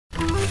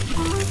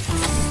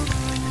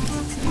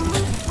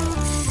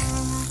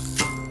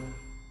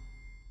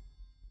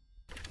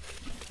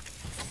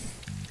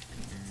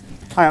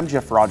Hi, I'm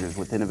Jeff Rogers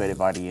with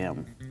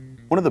Innovative-IDM.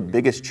 One of the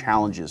biggest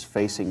challenges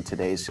facing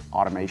today's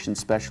automation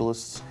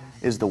specialists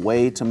is the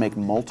way to make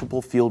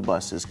multiple field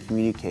buses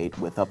communicate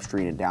with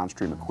upstream and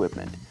downstream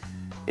equipment.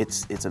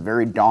 It's a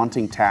very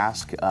daunting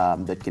task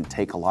that can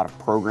take a lot of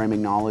programming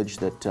knowledge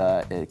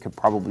that it could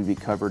probably be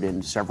covered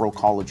in several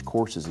college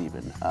courses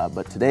even.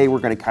 But today we're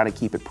going to kind of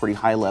keep it pretty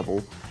high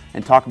level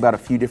and talk about a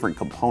few different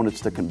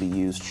components that can be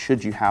used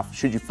should you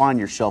find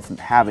yourself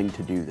having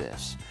to do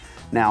this.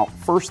 Now,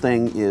 first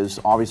thing is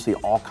obviously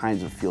all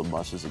kinds of field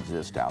buses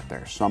exist out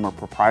there. Some are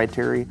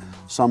proprietary,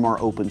 some are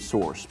open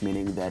source,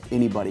 meaning that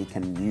anybody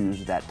can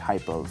use that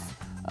type of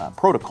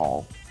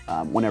protocol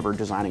whenever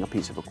designing a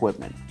piece of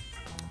equipment.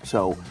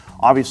 So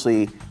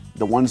obviously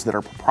the ones that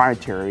are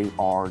proprietary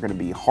are going to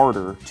be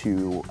harder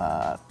to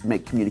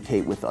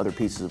communicate with other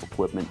pieces of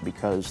equipment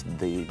because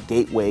the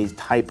gateway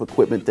type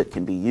equipment that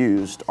can be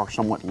used are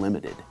somewhat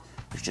limited.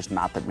 There's just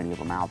not that many of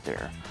them out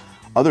there.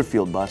 Other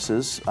field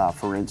buses,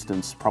 for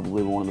instance,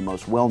 probably one of the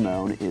most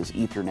well-known is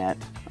Ethernet,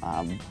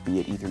 be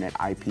it Ethernet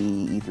IP,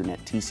 Ethernet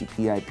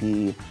TCP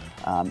IP,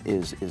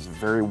 is a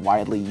very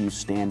widely used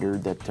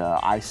standard that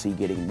I see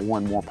getting more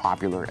and more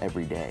popular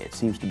every day. It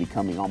seems to be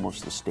becoming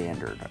almost the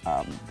standard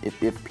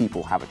if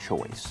people have a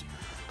choice.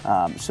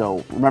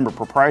 So remember,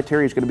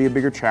 proprietary is going to be a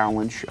bigger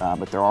challenge,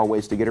 but there are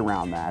ways to get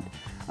around that.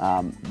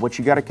 What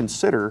you got to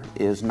consider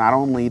is not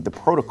only the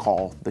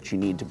protocol that you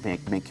need to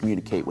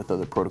communicate with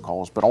other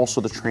protocols, but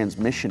also the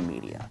transmission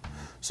media.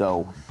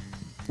 So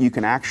you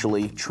can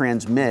actually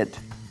transmit,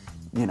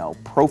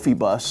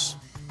 Profibus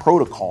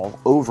protocol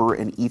over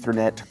an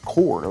Ethernet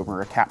cord,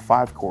 over a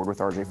Cat5 cord with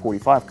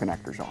RJ45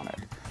 connectors on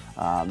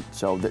it.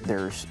 So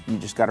that you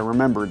just got to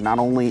remember, not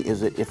only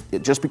is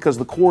just because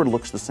the cord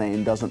looks the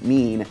same doesn't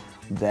mean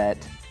that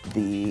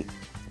the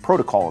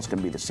protocol is going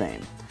to be the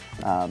same.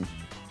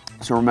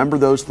 So remember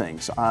those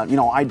things.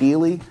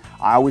 Ideally,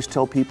 I always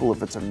tell people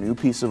if it's a new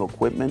piece of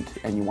equipment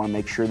and you want to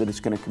make sure that it's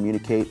going to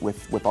communicate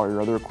with all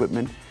your other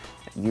equipment,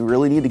 you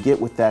really need to get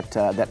with that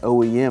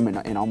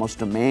OEM and almost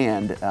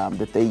demand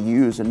that they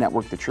use a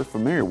network that you're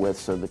familiar with,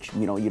 so that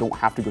you don't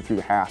have to go through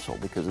the hassle,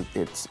 because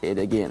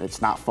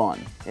it's not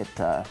fun.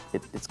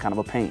 It's kind of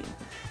a pain.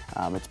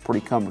 It's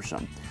pretty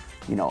cumbersome.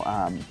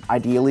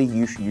 Ideally,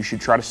 you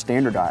should try to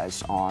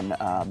standardize on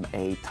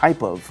a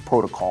type of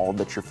protocol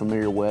that you're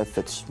familiar with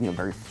that's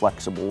very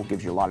flexible,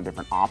 gives you a lot of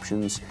different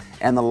options,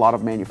 and that a lot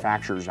of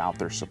manufacturers out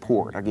there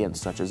support, again,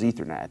 such as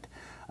Ethernet.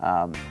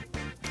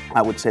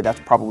 I would say that's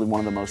probably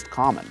one of the most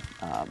common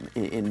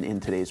in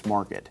today's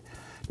market.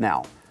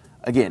 Now,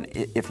 again,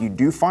 if you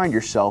do find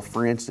yourself,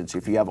 for instance,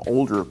 if you have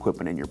older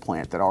equipment in your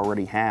plant that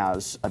already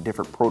has a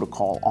different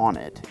protocol on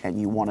it and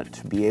you want it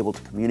to be able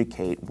to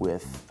communicate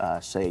with,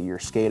 say, your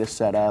SCADA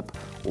setup,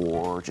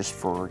 or just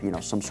for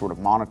some sort of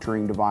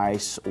monitoring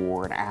device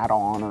or an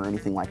add-on or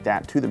anything like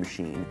that to the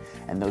machine,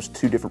 and those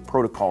two different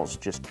protocols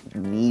just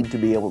need to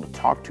be able to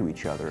talk to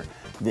each other,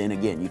 then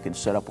again, you can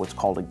set up what's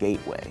called a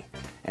gateway.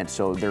 And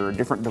so there are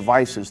different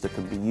devices that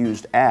can be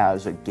used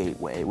as a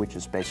gateway, which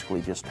is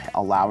basically just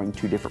allowing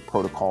two different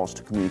protocols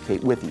to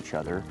communicate with each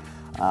other.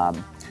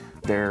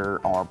 There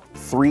are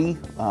three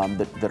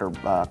that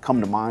are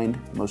come to mind,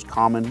 most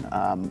common.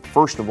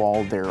 First of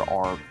all, there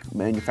are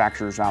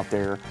manufacturers out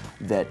there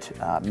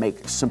that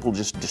make simple,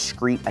 just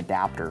discrete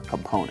adapter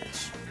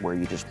components, where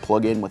you just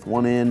plug in with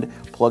one end,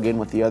 plug in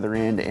with the other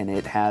end, and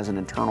it has an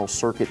internal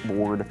circuit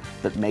board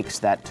that makes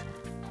that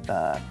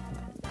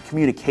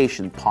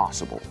communication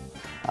possible.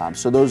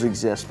 So those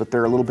exist, but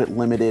they're a little bit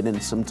limited,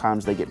 and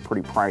sometimes they get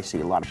pretty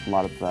pricey. A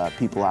lot of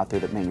people out there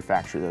that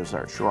manufacture those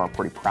are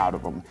pretty proud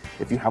of them.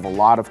 If you have a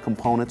lot of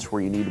components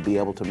where you need to be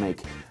able to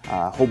make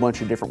a whole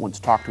bunch of different ones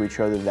talk to each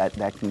other,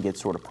 that can get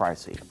sort of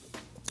pricey.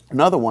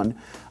 Another one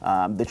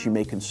that you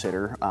may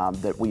consider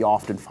that we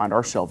often find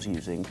ourselves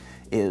using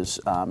is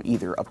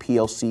either a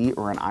PLC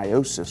or an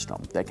I/O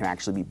system that can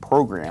actually be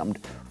programmed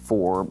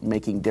for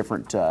making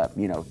different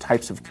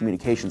types of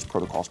communications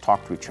protocols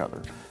talk to each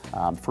other.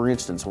 For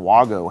instance,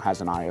 Wago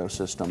has an I/O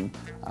system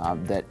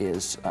that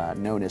is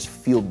known as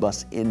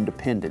Fieldbus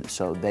independent.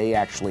 So they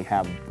actually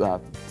have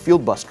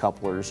Fieldbus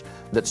couplers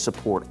that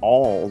support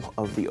all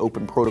of the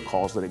open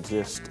protocols that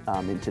exist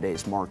in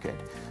today's market.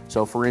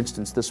 So for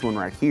instance, this one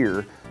right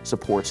here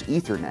supports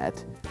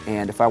Ethernet,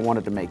 and if I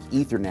wanted to make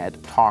Ethernet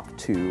talk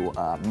to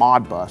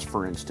Modbus,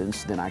 for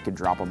instance, then I could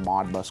drop a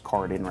Modbus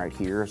card in right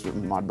here, as a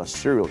Modbus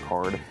serial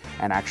card,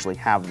 and actually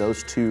have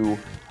those two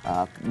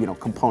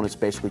components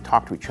basically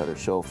talk to each other.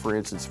 So for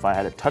instance, if I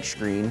had a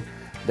touchscreen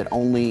that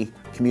only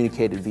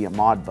communicated via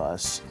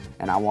Modbus,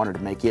 and I wanted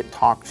to make it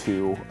talk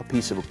to a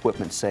piece of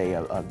equipment, say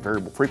a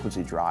variable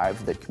frequency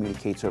drive that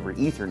communicates over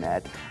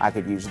Ethernet, I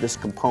could use this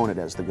component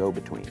as the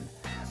go-between.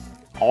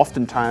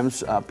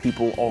 Oftentimes,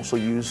 people also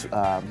use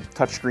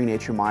touchscreen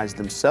HMIs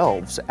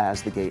themselves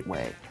as the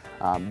gateway.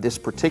 This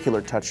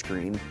particular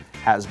touchscreen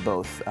has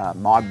both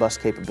Modbus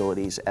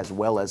capabilities as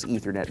well as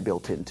Ethernet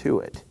built into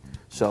it.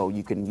 So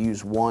you can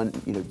use one,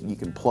 you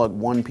can plug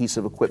one piece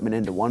of equipment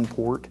into one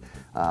port,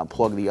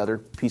 plug the other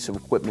piece of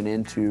equipment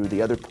into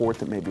the other port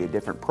that may be a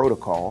different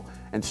protocol,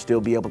 and still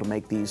be able to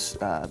make these,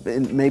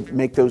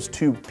 make those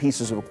two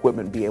pieces of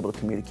equipment be able to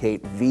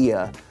communicate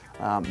via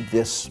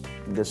this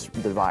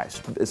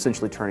device,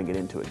 essentially turning it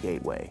into a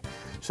gateway.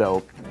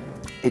 So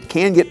it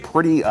can get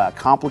pretty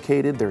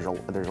complicated. There's a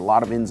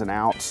lot of ins and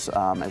outs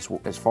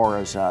as far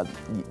as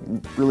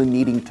really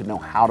needing to know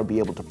how to be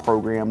able to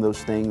program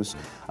those things,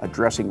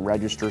 addressing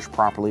registers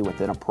properly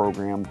within a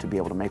program to be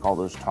able to make all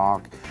those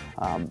talk.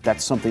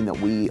 That's something that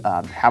we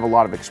have a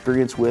lot of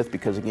experience with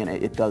because, again,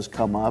 it does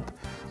come up.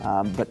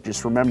 But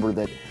just remember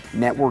that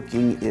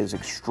networking is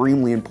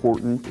extremely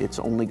important. It's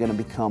only going to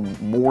become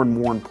more and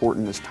more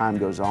important as time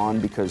goes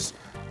on because,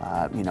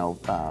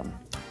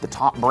 the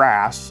top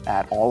brass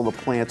at all of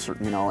the plants,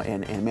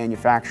 and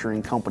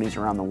manufacturing companies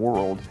around the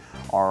world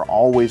are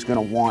always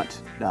going to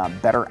want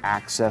better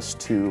access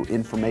to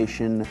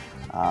information,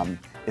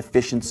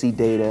 efficiency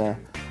data,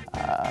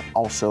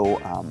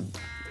 also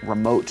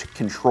remote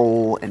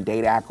control and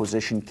data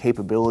acquisition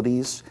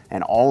capabilities,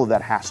 and all of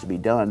that has to be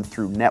done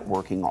through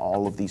networking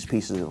all of these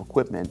pieces of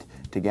equipment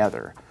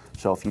together.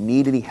 So if you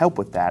need any help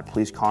with that,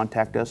 please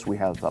contact us. We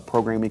have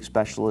programming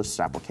specialists,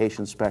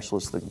 application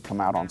specialists that can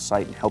come out on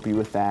site and help you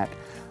with that.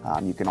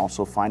 You can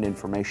also find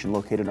information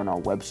located on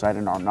our website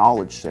and our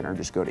Knowledge Center.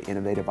 Just go to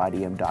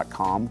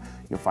Innovative-IDM.com.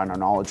 You'll find our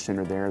Knowledge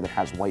Center there that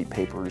has white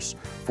papers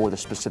for the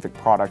specific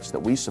products that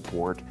we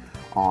support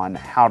on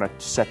how to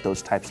set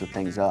those types of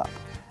things up.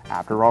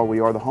 After all,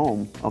 we are the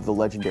home of the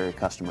legendary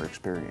customer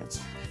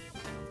experience.